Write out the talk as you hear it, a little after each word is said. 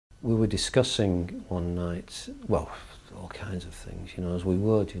we were discussing one night, well, all kinds of things, you know, as we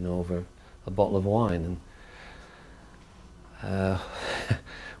would, you know, over a bottle of wine, and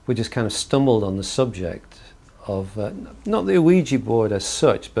we just kind of stumbled on the subject of, not the Ouija board as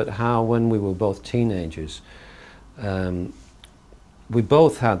such, but how when we were both teenagers, we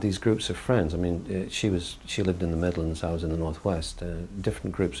both had these groups of friends. I mean, she lived in the Midlands, I was in the Northwest,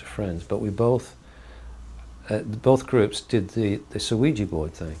 different groups of friends, but we both groups did this Ouija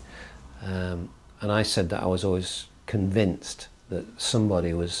board thing. And I said that I was always convinced that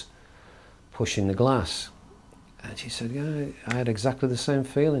somebody was pushing the glass. And she said, yeah, I had exactly the same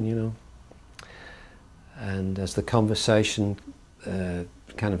feeling, you know. And as the conversation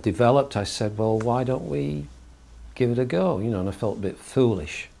kind of developed, I said, well, why don't we give it a go? You know, and I felt a bit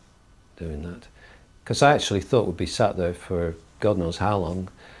foolish doing that. Because I actually thought we'd be sat there for God knows how long,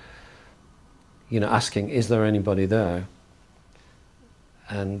 you know, asking, is there anybody there?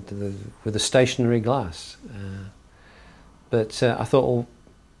 And with a stationary glass. But I thought, well,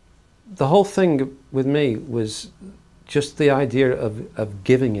 the whole thing with me was just the idea of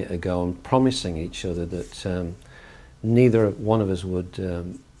giving it a go and promising each other that neither one of us would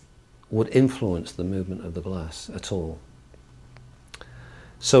influence the movement of the glass at all.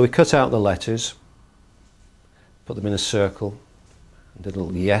 So we cut out the letters, put them in a circle, and did a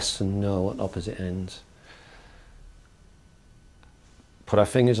little yes and no at opposite ends. Put our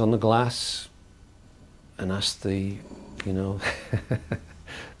fingers on the glass and asked the, you know,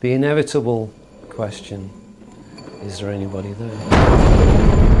 the inevitable question, is there anybody there?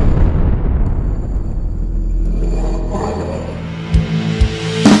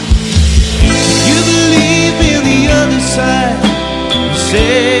 You believe in the other side, you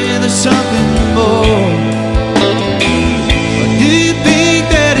say there's something more. Or do you think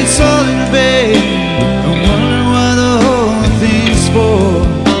that it's all in vain? I wonder what the whole thing's for.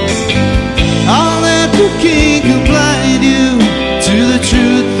 I'll let the king can blind you to the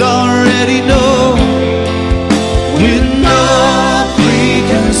truth already know. With no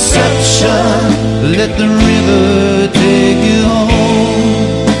preconception, let the river take you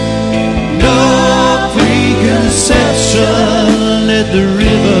home. No preconception, let the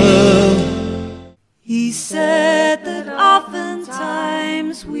river. He said that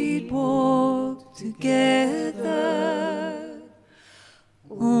oftentimes we'd walk together,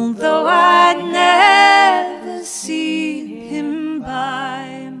 although I'd never seen him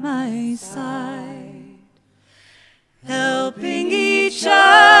by my side, helping each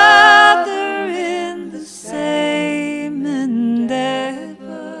other in the same endeavor.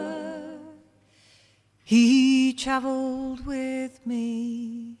 He traveled with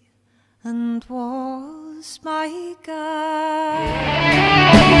me and was my guide.